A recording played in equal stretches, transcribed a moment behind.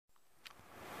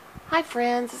Hi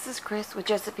friends, this is Chris with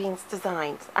Josephine's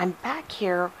Designs. I'm back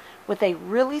here with a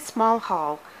really small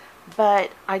haul,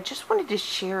 but I just wanted to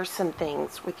share some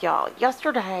things with y'all.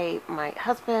 Yesterday, my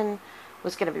husband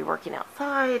was going to be working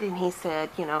outside, and he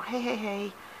said,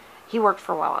 hey. He worked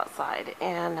for a while outside,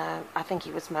 and I think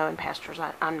he was mowing pastures.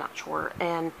 I'm not sure.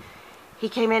 And he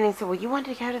came in and he said, well, you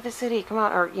wanted to go to the city? Come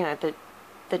on. Or,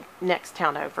 the next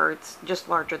town over. It's just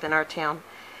larger than our town.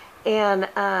 And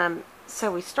so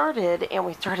we started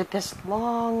this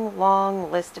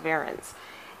long list of errands.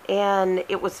 And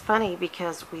it was funny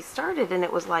because we started and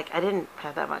it was like I didn't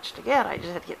have that much to get. I just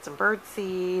had to get some bird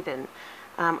seed, and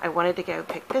I wanted to go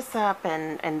pick this up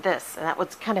and this, and that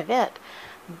was kind of it.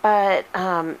 But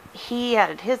he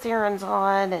added his errands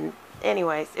on, and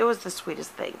anyways, it was the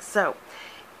sweetest thing. So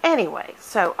anyway,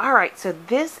 all right, so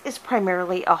this is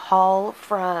primarily a haul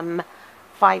from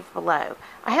Five Below.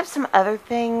 I have some other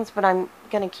things, but I'm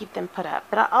going to keep them put up.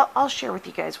 But I'll share with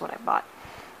you guys what I bought.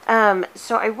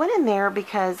 So I went in there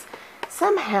because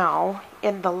somehow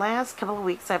in the last couple of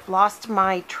weeks I've lost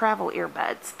my travel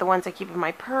earbuds, the ones I keep in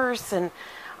my purse, and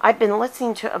I've been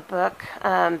listening to a book,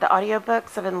 the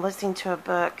audiobooks. I've been listening to a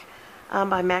book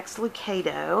by Max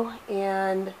Lucado,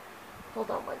 and hold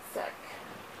on one sec.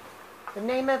 The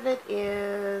name of it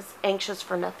is Anxious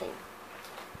for Nothing.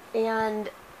 And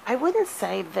I wouldn't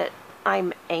say that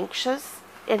I'm anxious.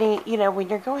 When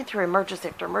you're going through emergency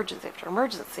after emergency after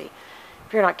emergency,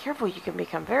 if you're not careful, you can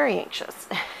become very anxious.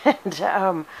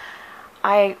 And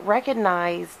I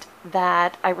recognized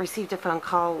that I received a phone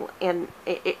call, and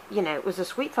it was a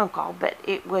sweet phone call, but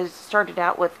it was started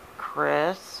out with,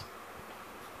 Chris,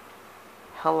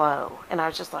 hello. And I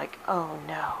was just like, oh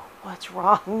no, what's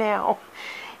wrong now?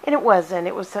 And it wasn't.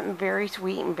 It was something very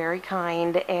sweet and very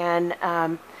kind, and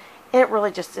it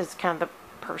really just is kind of the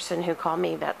person who called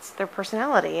me. That's their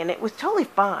personality, and it was totally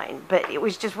fine. But it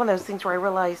was just one of those things where I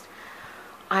realized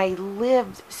I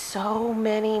lived so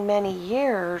many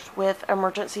years with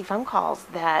emergency phone calls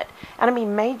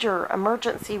major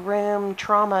emergency room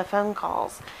trauma phone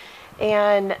calls.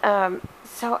 And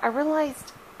so I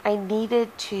realized I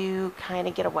needed to kind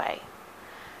of get away.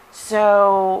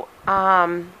 So,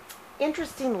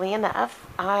 interestingly enough,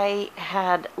 I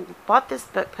had bought this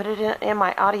book, put it in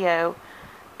my audio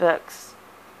books.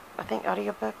 I think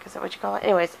audiobook, is that what you call it?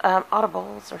 Anyways,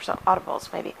 Audibles or something,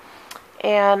 Audibles maybe.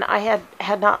 And I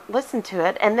had not listened to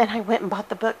it, and then I went and bought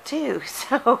the book too.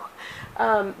 So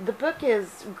the book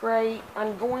is great.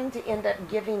 I'm going to end up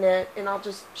giving it, and I'll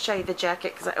just show you the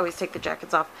jacket because I always take the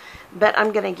jackets off. But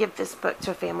I'm going to give this book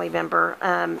to a family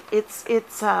member. It's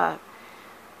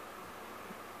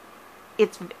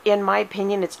in my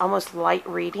opinion, it's almost light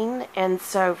reading, and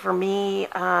so for me,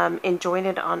 enjoying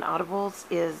it on Audible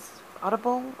is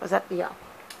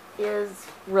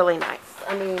really nice.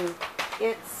 I mean,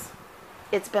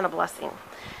 it's been a blessing.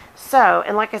 So,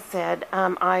 and like I said,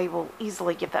 I will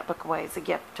easily give that book away as a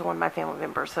gift to one of my family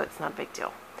members, so it's not a big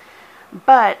deal.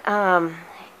 But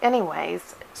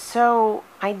anyways, so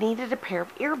I needed a pair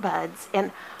of earbuds,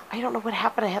 and I don't know what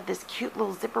happened. I had this cute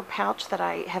little zipper pouch that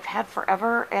I have had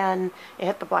forever, and it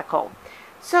hit the black hole.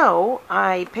 So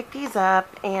I picked these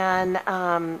up, and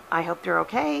I hope they're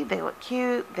okay. They look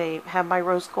cute. They have my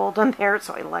rose gold on there,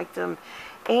 so I liked them.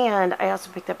 And I also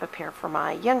picked up a pair for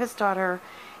my youngest daughter,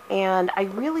 and I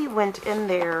really went in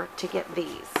there to get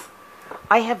these.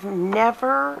 I have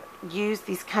never used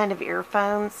these kind of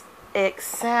earphones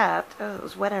except, oh, it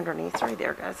was wet underneath. Sorry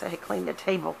there, guys. I had cleaned the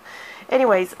table.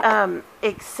 Anyways,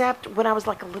 except when I was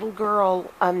like a little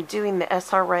girl doing the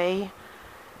SRA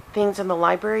things in the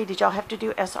library. Did y'all have to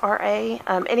do SRA?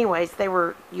 Anyways,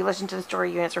 you listen to the story,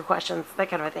 you answer questions, that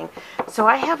kind of a thing. So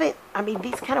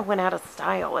these kind of went out of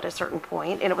style at a certain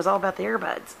point, and it was all about the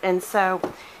earbuds. And so,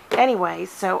 anyway,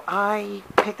 so I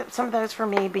picked up some of those for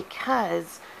me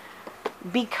because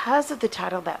of the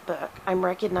title of that book. I'm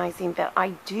recognizing that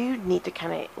I do need to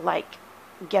kind of like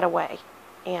get away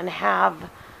and have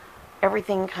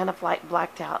everything kind of like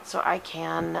blacked out so I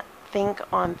can think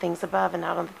on things above and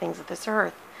not on the things of this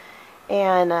earth.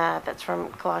 And that's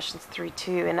from Colossians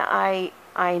 3:2. And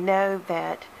I know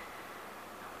that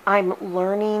I'm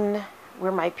learning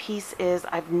where my peace is.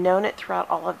 I've known it throughout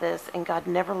all of this, and God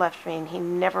never left me, and He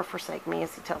never forsake me,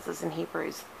 as He tells us in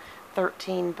Hebrews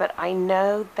 13. But I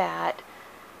know that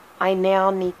I now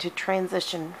need to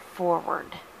transition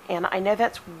forward. And I know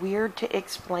that's weird to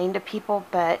explain to people,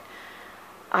 but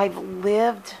I've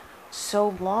lived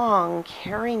so long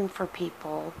caring for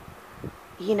people.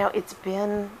 It's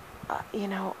been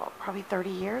probably 30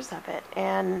 years of it,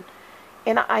 and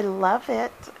I love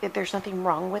it. There's nothing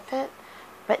wrong with it,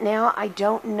 but now I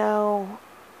don't know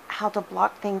how to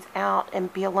block things out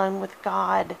and be alone with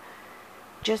God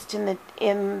just in the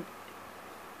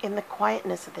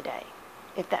quietness of the day,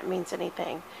 if that means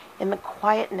anything, in the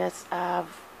quietness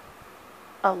of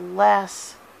a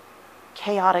less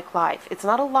chaotic life. It's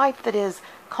not a life that is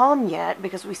calm yet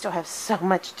because we still have so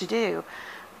much to do,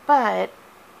 but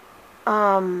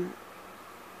I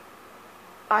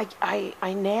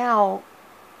now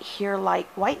hear like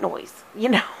white noise,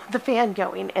 the fan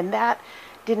going, and that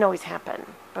didn't always happen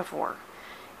before.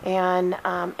 And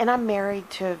I'm married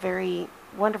to a very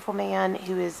wonderful man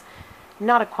who is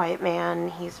not a quiet man.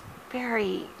 He's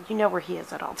very, where he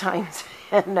is at all times.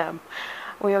 And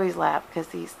we always laugh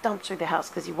because he stomps through the house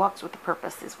because he walks with a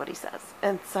purpose, is what he says.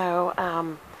 And so,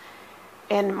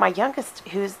 and my youngest,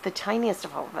 who's the tiniest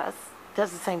of all of us,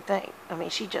 does the same thing. I mean,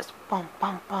 she just bump,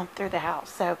 bump, bump through the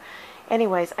house. So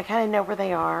anyways, I kind of know where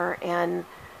they are. And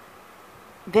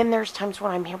then there's times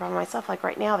when I'm here by myself. Like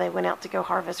right now, they went out to go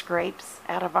harvest grapes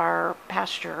out of our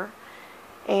pasture.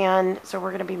 And so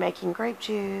we're going to be making grape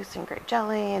juice and grape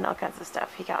jelly and all kinds of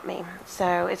stuff he got me.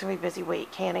 So it's going to be a busy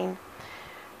week canning.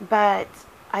 But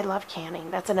I love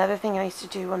canning. That's another thing I used to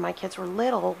do when my kids were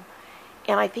little.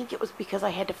 And I think it was because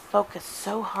I had to focus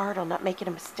so hard on not making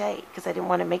a mistake because I didn't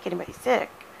want to make anybody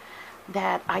sick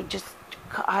that I just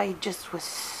was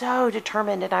so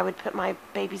determined, and I would put my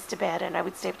babies to bed and I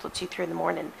would stay up till 2, 3 in the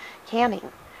morning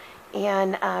canning.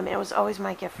 And it was always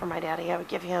my gift for my daddy. I would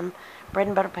give him bread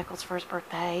and butter pickles for his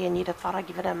birthday, and you'd have thought I'd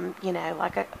given him,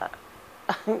 like a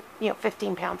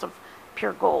 15 pounds of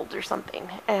pure gold or something.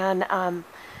 And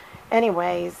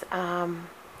anyways,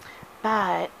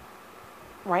 but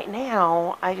right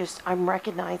now, I'm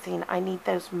recognizing I need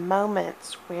those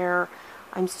moments where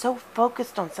I'm so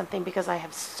focused on something because I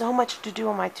have so much to do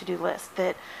on my to-do list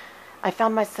that I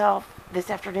found myself this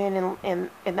afternoon in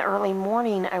the early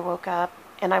morning. I woke up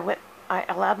and I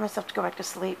allowed myself to go back to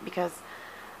sleep because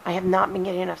I have not been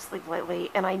getting enough sleep lately.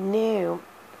 And I knew,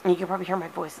 and you can probably hear my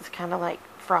voice, it's kind of like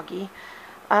froggy.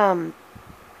 I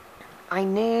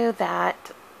knew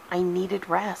that I needed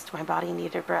rest. My body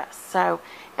needed rest. So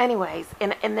anyways,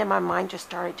 and then my mind just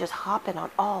started just hopping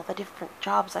on all the different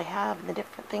jobs I have and the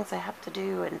different things I have to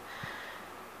do. And,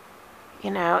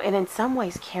 and in some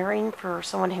ways caring for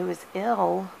someone who is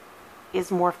ill is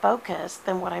more focused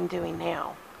than what I'm doing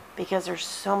now because there's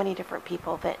so many different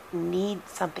people that need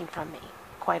something from me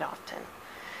quite often.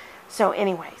 So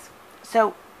anyways,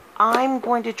 I'm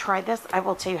going to try this. I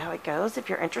will tell you how it goes. If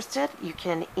you're interested, you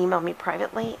can email me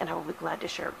privately, and I will be glad to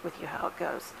share with you how it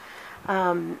goes.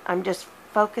 I'm just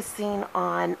focusing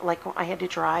on, like, I had to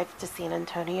drive to San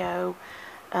Antonio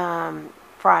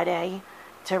Friday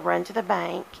to run to the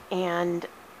bank, and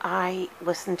I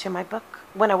listened to my book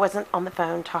when I wasn't on the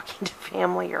phone talking to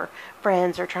family or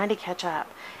friends or trying to catch up.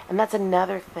 And that's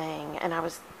another thing. And I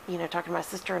was, talking to my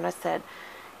sister, and I said,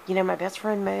 my best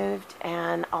friend moved,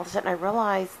 and all of a sudden I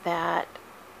realized that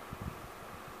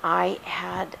I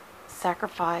had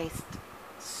sacrificed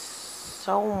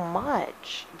so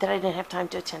much that I didn't have time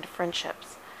to attend to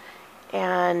friendships.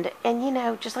 And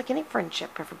just like any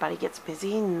friendship, everybody gets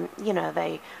busy, and,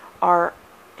 they are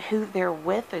who they're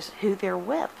with is who they're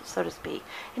with, so to speak.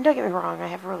 And don't get me wrong, I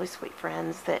have really sweet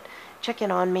friends that check in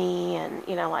on me, and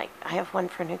like I have one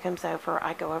friend who comes over.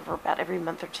 I go over about every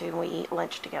month or two, and we eat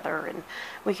lunch together and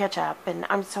we catch up, and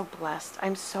I'm so blessed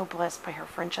by her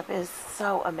friendship. It is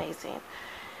so amazing.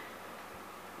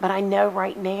 But I know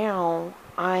right now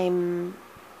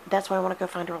that's why I want to go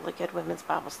find a really good women's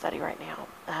Bible study right now.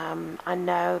 I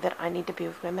know that I need to be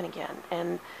with women again,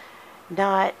 and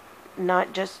not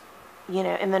just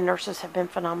and the nurses have been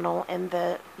phenomenal, and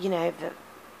the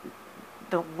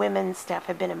women's staff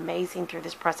have been amazing through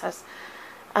this process.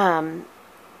 But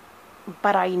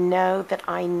I know that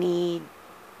I need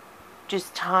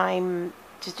just time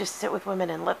to just sit with women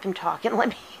and let them talk and let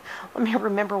me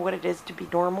remember what it is to be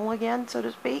normal again, so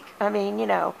to speak. I mean,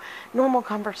 normal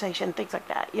conversation, things like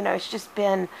that. It's just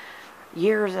been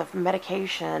years of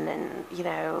medication and,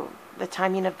 the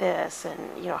timing of this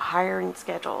and, hiring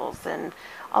schedules and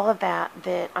all of that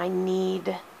I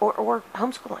need, or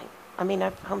homeschooling. I mean,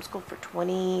 I've homeschooled for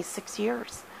 26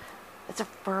 years. It's the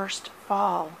first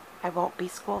fall I won't be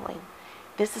schooling.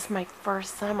 This is my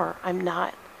first summer I'm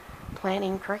not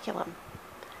planning curriculum.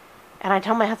 And I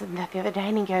told my husband that the other day,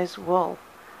 and he goes, well,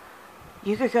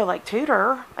 you could go like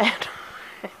tutor. And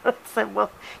I said,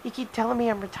 well, you keep telling me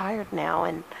I'm retired now,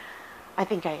 and I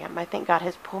think I am. I think God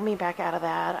has pulled me back out of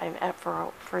that. I'm up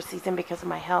for a season because of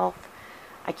my health.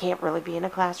 I can't really be in a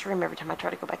classroom. Every time I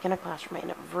try to go back in a classroom, I end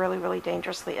up really, really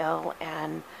dangerously ill.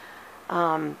 And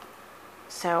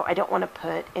so I don't want to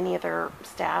put any other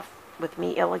staff with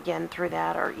me ill again through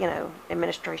that, or,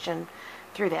 administration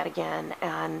through that again,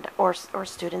 and or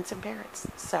students and parents.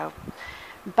 So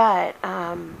But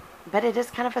it is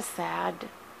kind of a sad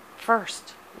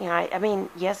first. You know, I mean,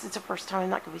 yes, it's the first time I'm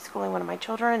not going to be schooling one of my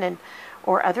children and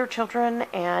or other children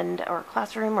and or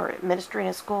classroom or administering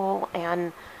a school,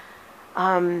 and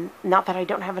not that I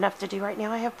don't have enough to do right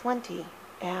now. I have plenty,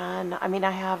 and I mean,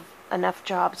 I have enough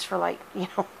jobs for like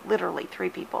literally 3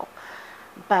 people,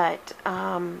 but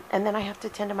and then I have to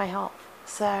tend to my health.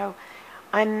 So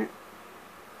I'm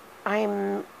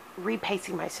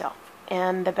repacing myself,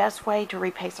 and the best way to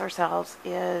repace ourselves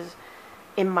is,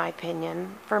 in my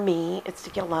opinion, for me, it's to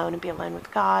get alone and be alone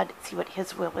with God, see what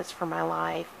His will is for my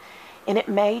life. And it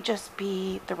may just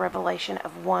be the revelation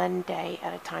of one day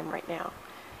at a time right now.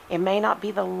 It may not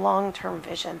be the long-term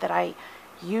vision that I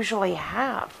usually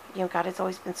have. God has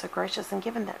always been so gracious and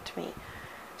given that to me.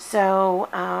 So,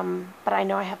 but I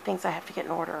know I have things I have to get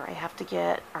in order. I have to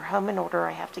get our home in order.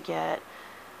 I have to get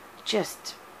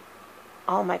just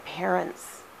all my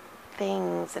parents'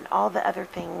 things and all the other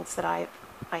things that I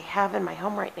have in my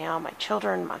home right now, my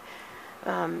children, my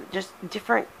just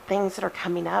different things that are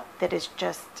coming up that is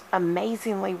just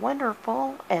amazingly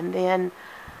wonderful. And then,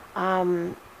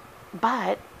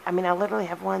 but, I mean, I literally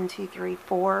have 1, 2, 3,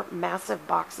 4 massive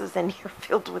boxes in here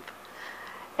filled with,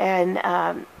 and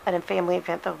a family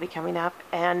event that will be coming up,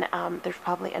 and there's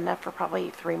probably enough for probably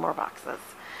 3 more boxes.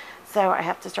 So I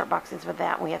have to start boxing some of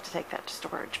that, and we have to take that to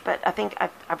storage. But I think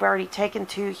I've already taken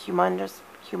 2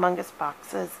 humongous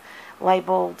boxes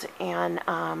labeled, and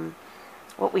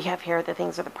what we have here, the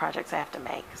things are the projects I have to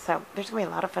make. So there's going to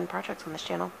be a lot of fun projects on this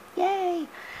channel. Yay!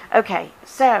 Okay,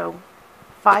 so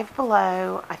Five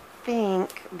Below, I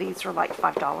think these are like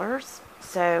 $5.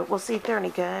 So we'll see if they're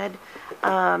any good.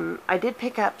 I did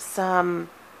pick up some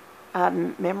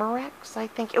Memorex, I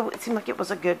think. It seemed like it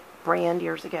was a good brand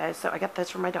years ago, so I got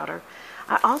those for my daughter.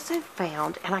 I also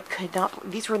found, and I could not,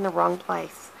 these were in the wrong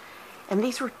place, and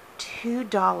these were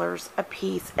 $2 a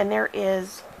piece, and there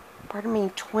is, pardon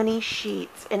me, 20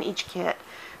 sheets in each kit.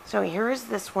 So here is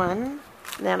this one.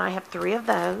 Then I have 3 of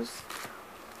those.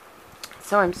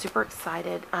 So I'm super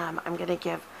excited. I'm going to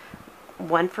give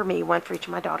one for me, one for each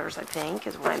of my daughters, I think,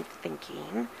 is what I'm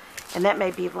thinking. And that may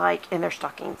be like in their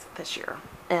stockings this year.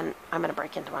 And I'm going to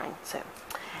break into mine soon.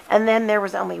 And then there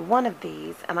was only one of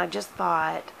these, and I just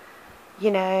thought,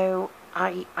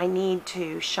 I need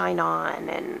to shine on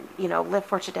and, live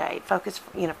for today. Focus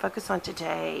on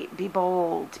today. Be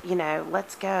bold.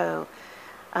 Let's go.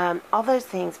 All those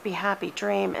things. Be happy.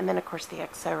 Dream. And then, of course, the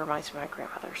XO reminds me of my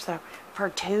grandmother. So, for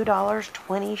 $2,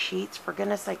 20 sheets, for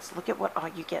goodness sakes, look at what all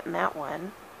you get in that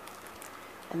one.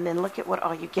 And then look at what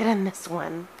all you get in this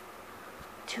one.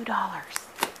 $2.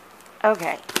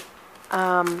 Okay.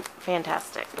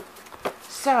 Fantastic.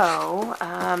 So,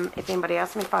 if anybody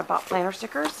asks me if I bought planner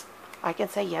stickers, I can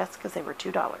say yes, because they were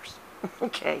 $2.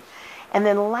 Okay. And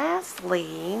then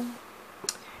lastly,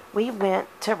 we went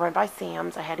to Run by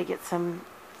Sam's. I had to get some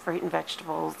fruit and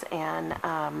vegetables, and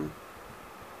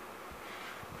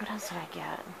what else did I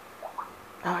get?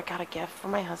 Oh, I got a gift for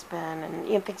my husband,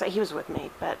 and things like, he was with me.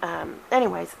 But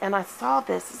anyways, and I saw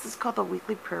this. This is called the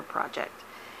Weekly Prayer Project.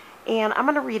 And I'm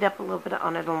going to read up a little bit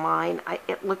on it online.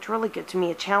 It looked really good to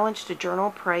me. A challenge to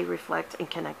journal, pray, reflect, and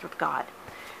connect with God.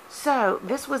 So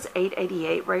this was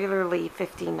 $8.88, regularly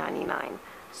 $15.99.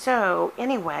 So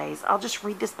anyways, I'll just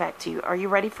read this back to you. Are you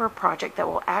ready for a project that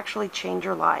will actually change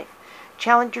your life?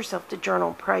 Challenge yourself to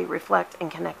journal, pray, reflect, and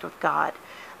connect with God.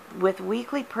 With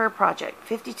Weekly Prayer Project,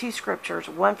 52 scriptures,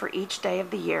 one for each day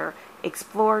of the year,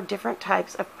 explore different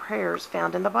types of prayers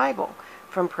found in the Bible,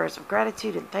 from prayers of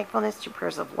gratitude and thankfulness to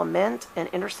prayers of lament and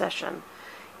intercession.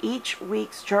 Each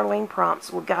week's journaling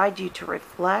prompts will guide you to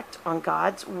reflect on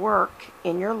God's work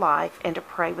in your life and to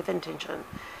pray with intention.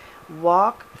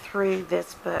 Walk through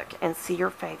this book and see your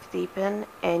faith deepen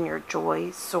and your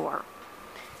joy soar.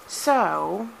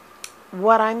 So,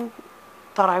 what I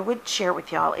thought I would share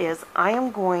with y'all is I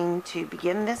am going to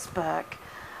begin this book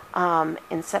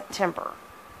in September.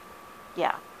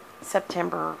 Yeah,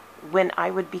 September, when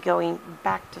I would be going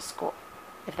back to school,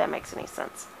 if that makes any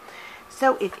sense.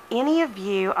 So if any of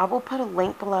you, I will put a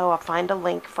link below, I'll find a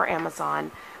link for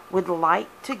Amazon, would like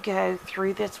to go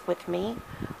through this with me,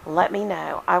 let me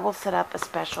know. I will set up a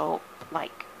special,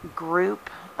 group,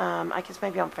 I guess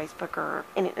maybe on Facebook or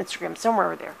in Instagram, somewhere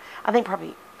over there. I think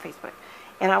probably Facebook.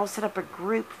 And I will set up a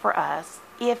group for us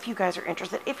if you guys are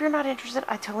interested. If you're not interested,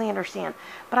 I totally understand.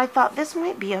 But I thought this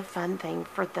might be a fun thing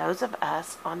for those of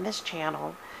us on this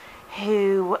channel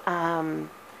who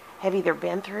have either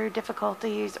been through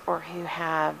difficulties or who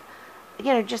have,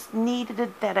 just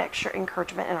needed that extra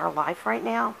encouragement in our life right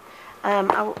now.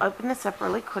 I will open this up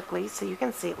really quickly so you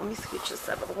can see it. Let me scooch this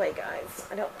out of the way, guys.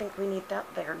 I don't think we need that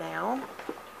there now.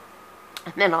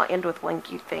 And then I'll end with one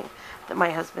cute thing that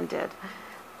my husband did.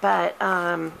 But,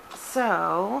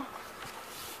 so,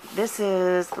 this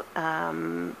is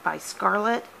by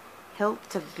Scarlett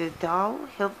Hiltevidal.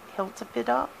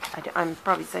 I'm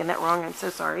probably saying that wrong. I'm so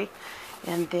sorry.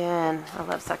 And then, I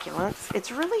love succulents.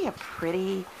 It's really a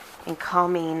pretty and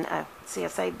calming, see, I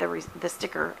saved the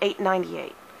sticker,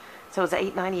 $8.98. So it was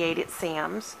 $8.98 at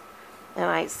Sam's. And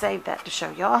I saved that to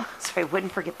show y'all, so I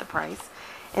wouldn't forget the price.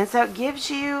 And so it gives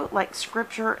you, like,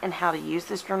 scripture and how to use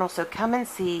this journal. So come and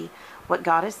see what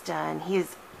God has done.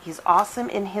 He's awesome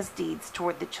in his deeds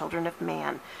toward the children of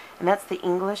man. And that's the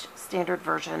English Standard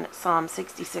Version, Psalm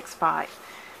 66:5.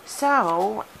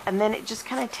 So, and then it just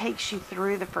kind of takes you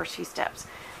through the first few steps.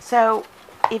 So,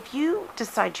 if you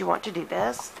decide you want to do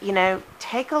this, you know,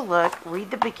 take a look,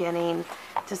 read the beginning,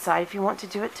 decide if you want to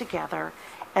do it together.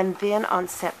 And then on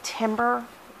September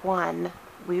 1,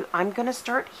 I'm going to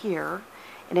start here.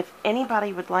 And if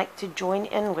anybody would like to join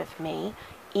in with me,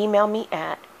 email me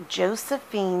at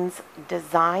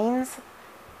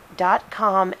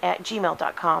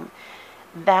JosephinesDesignscom@gmail.com.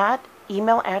 That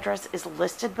email address is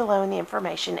listed below in the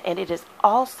information, and it is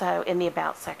also in the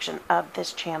About section of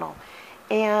this channel.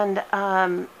 And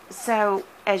so,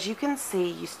 as you can see,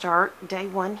 you start day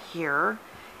 1 here.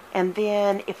 And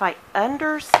then, if I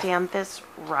understand this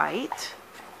right,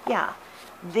 yeah,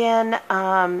 then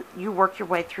you work your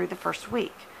way through the first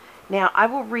week. Now, I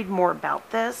will read more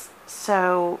about this,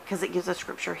 so, because it gives us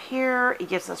scripture here, it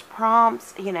gives us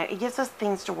prompts, you know, it gives us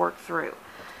things to work through.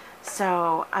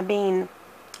 So, I mean,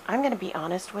 I'm going to be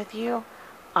honest with you.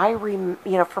 You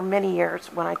know, for many years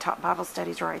when I taught Bible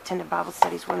studies or I attended Bible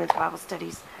studies, women's Bible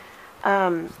studies,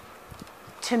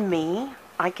 to me,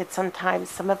 I could sometimes,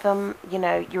 some of them, you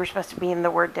know, you were supposed to be in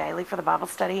the Word daily for the Bible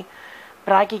study,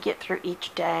 but I could get through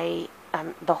each day,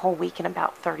 the whole week in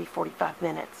about 30, 45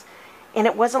 minutes. And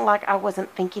it wasn't like I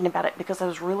wasn't thinking about it, because I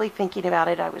was really thinking about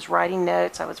it. I was writing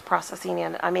notes, I was processing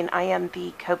in. I mean, I am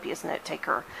the copious note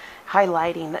taker,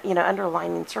 highlighting, you know,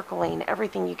 underlining, circling,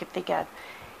 everything you could think of.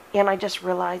 And I just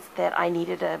realized that I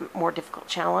needed a more difficult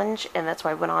challenge, and that's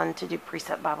why I went on to do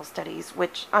precept Bible studies,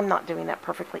 which I'm not doing that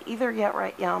perfectly either yet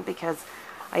right now, because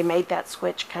I made that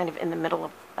switch kind of in the middle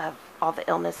of all the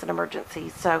illness and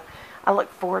emergencies. So I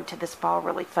look forward to this fall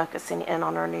really focusing in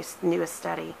on our newest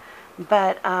study.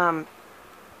 But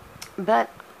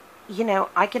you know,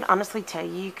 I can honestly tell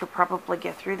you, you could probably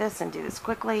go through this and do this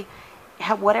quickly.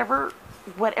 Whatever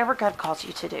God calls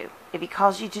you to do. If he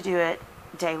calls you to do it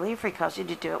daily, if he calls you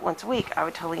to do it once a week, I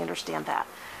would totally understand that.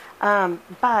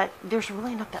 But there's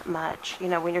really not that much. You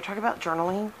know, when you're talking about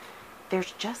journaling,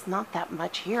 there's just not that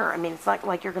much here. I mean, it's not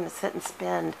like you're going to sit and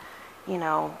spend, you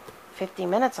know, 50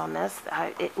 minutes on this.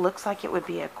 It looks like it would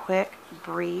be a quick,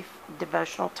 brief,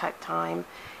 devotional type time,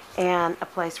 and a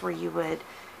place where you would,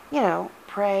 you know,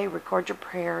 pray, record your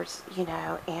prayers, you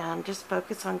know, and just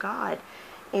focus on God.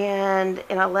 And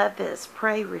I love this.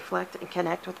 Pray, reflect, and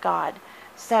connect with God.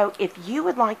 So if you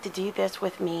would like to do this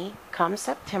with me come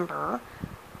September,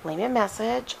 leave me a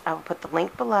message. I will put the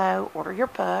link below. Order your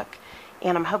book.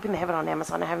 And I'm hoping they have it on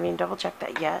Amazon. I haven't even double-checked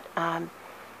that yet.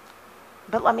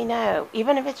 But let me know.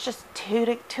 Even if it's just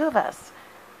two of us.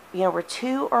 You know, where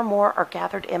 2 or more are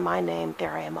gathered in my name,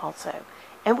 there I am also.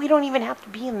 And we don't even have to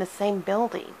be in the same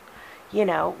building. You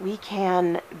know, we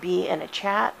can be in a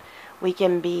chat. We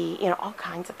can be, you know, all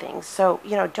kinds of things. So,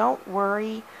 you know, don't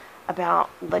worry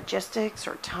about logistics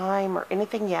or time or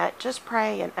anything yet. Just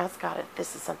pray and ask God if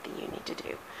this is something you need to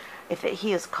do. If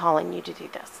he is calling you to do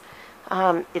this.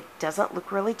 It doesn't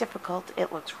look really difficult.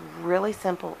 It looks really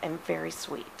simple and very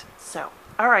sweet. So,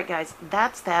 alright guys,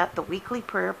 that's that. The weekly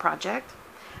prayer project.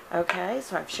 Okay,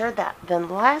 so I've shared that. Then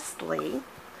lastly,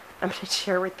 I'm going to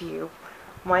share with you,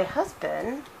 my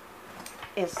husband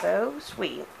is so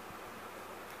sweet.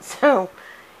 So,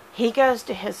 he goes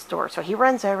to his store. So he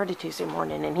runs over to Tuesday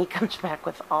morning and he comes back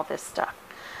with all this stuff.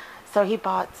 So he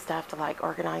bought stuff to like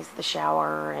organize the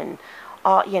shower and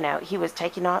all, you know, he was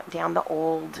taking down the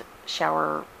old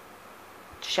shower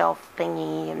shelf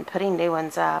thingy and putting new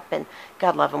ones up, and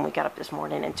God love him, we got up this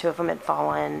morning and 2 of them had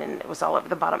fallen and it was all over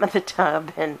the bottom of the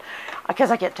tub, and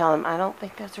because I kept telling him, I don't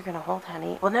think those are going to hold,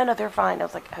 honey. Well, no, they're fine. I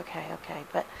was like, okay,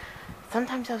 but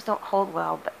sometimes those don't hold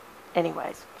well. But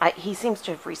anyways, he seems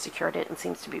to have resecured it and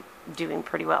seems to be doing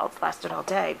pretty well. It's lasted all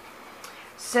day.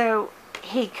 So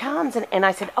he comes and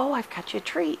I said, oh, I've got you a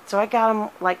treat. So I got him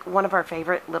like one of our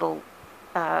favorite little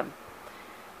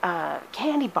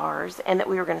candy bars, and that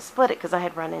we were going to split it because I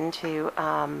had run into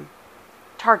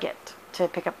Target to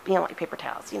pick up, you know, like paper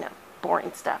towels, you know,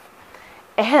 boring stuff.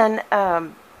 And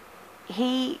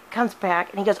he comes back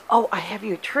and he goes, oh, I have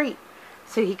you a treat.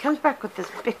 So he comes back with this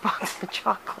big box of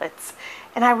chocolates,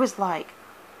 and I was like,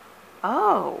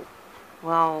 oh,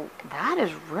 well, that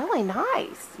is really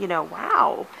nice.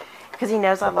 Wow. Because he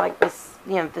knows I like this,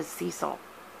 this sea salt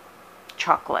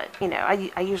chocolate.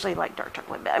 I usually like dark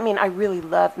chocolate. But, I really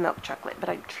love milk chocolate, but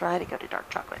I try to go to dark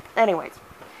chocolate. Anyways,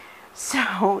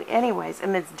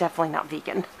 and it's definitely not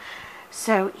vegan.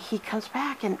 So he comes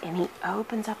back and he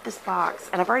opens up this box.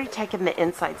 And I've already taken the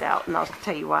insides out, and I'll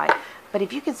tell you why. But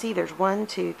if you can see, there's 1,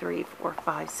 2, 3, 4,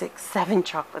 5, 6, 7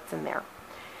 chocolates in there.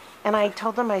 And I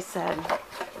told him, I said,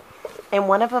 and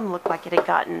one of them looked like it had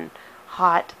gotten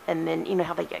hot, and then, you know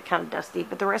how they get kind of dusty,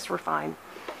 but the rest were fine.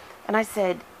 And I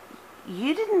said,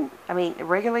 you didn't,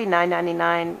 regularly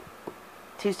 $9.99,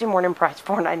 Tuesday morning price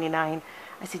 $4.99.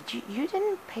 I said, you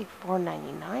didn't pay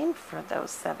 $4.99 for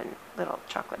those 7 little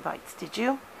chocolate bites, did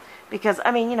you? Because,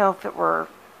 if it were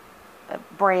a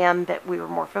brand that we were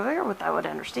more familiar with, I would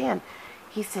understand.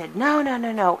 He said, no,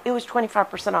 it was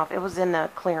 25% off. It was in the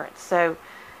clearance. So,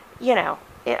 I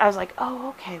was like, oh,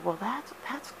 okay, well,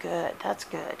 that's good. That's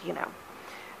good,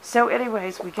 So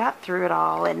anyways, we got through it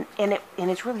all, and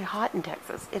it's really hot in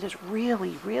Texas. It is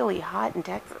really, really hot in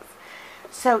Texas.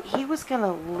 So he was going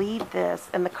to leave this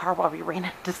in the car while we ran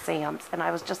into Sam's, and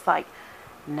I was just like,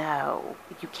 no,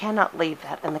 you cannot leave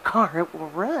that in the car. It will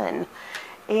run.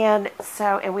 And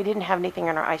we didn't have anything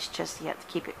on our ice just yet to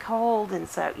keep it cold, and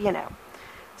so,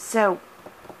 So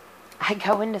I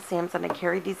go into Sam's and I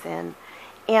carry these in,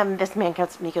 and this man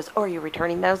comes to me and goes, oh, are you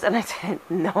returning those? And I said,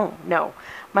 no,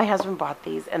 my husband bought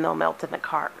these and they'll melt in the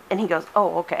car. And he goes,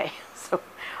 oh, okay. So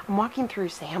I'm walking through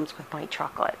Sam's with my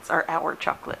chocolates, or our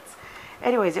chocolates.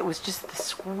 Anyways, it was just the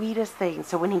sweetest thing.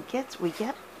 So when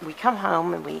we come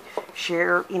home and we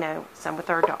share, some with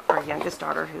our youngest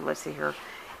daughter who lives here.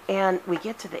 And we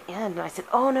get to the end, and I said,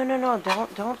 oh, no,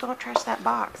 don't trash that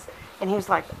box. And he was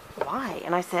like, why?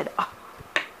 And I said, oh,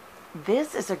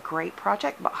 this is a great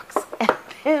project box.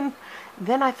 And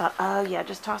then I thought, oh, yeah,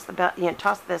 just toss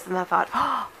toss this. And I thought,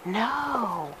 oh,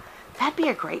 no, that'd be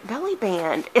a great belly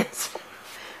band. It's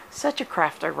such a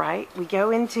crafter, right? We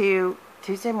go into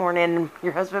Tuesday morning,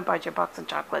 your husband buys you a box of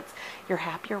chocolates. You're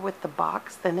happier with the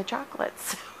box than the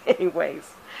chocolates.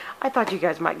 Anyways, I thought you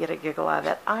guys might get a giggle out of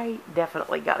it. I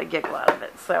definitely got a giggle out of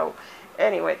it. So,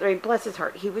 anyway, bless his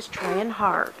heart. He was trying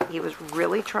hard. He was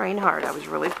really trying hard. I was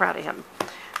really proud of him.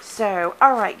 So,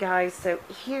 alright guys, so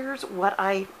here's what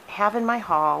I have in my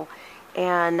haul,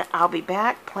 and I'll be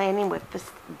back planning with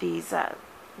these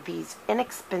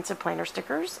inexpensive planner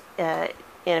stickers in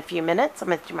a few minutes. I'm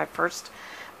going to do my first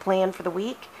plan for the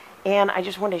week, and I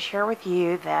just want to share with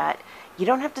you that you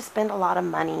don't have to spend a lot of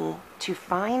money to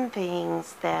find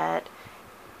things that,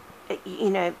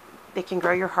 that can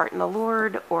grow your heart in the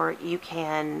Lord, or you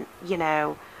can,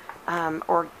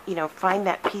 find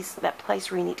that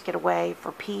place where you need to get away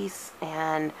for peace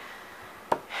and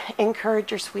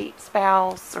encourage your sweet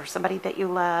spouse or somebody that you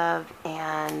love,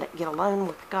 and get alone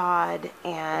with God,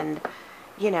 and,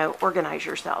 organize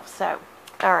yourself. So,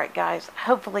 alright guys,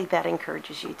 hopefully that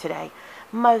encourages you today.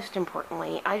 Most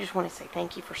importantly, I just want to say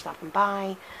thank you for stopping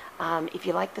by. If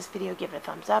you like this video, give it a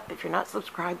thumbs up. If you're not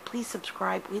subscribed, please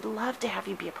subscribe. We'd love to have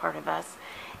you be a part of us.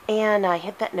 And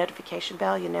hit that notification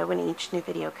bell, when each new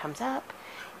video comes up.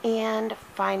 And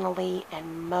finally,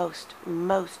 and most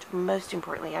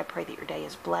importantly, I pray that your day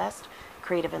is blessed,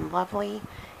 creative, and lovely.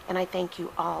 And I thank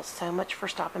you all so much for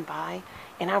stopping by.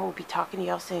 And I will be talking to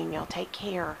y'all soon. Y'all take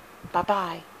care.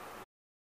 Bye-bye.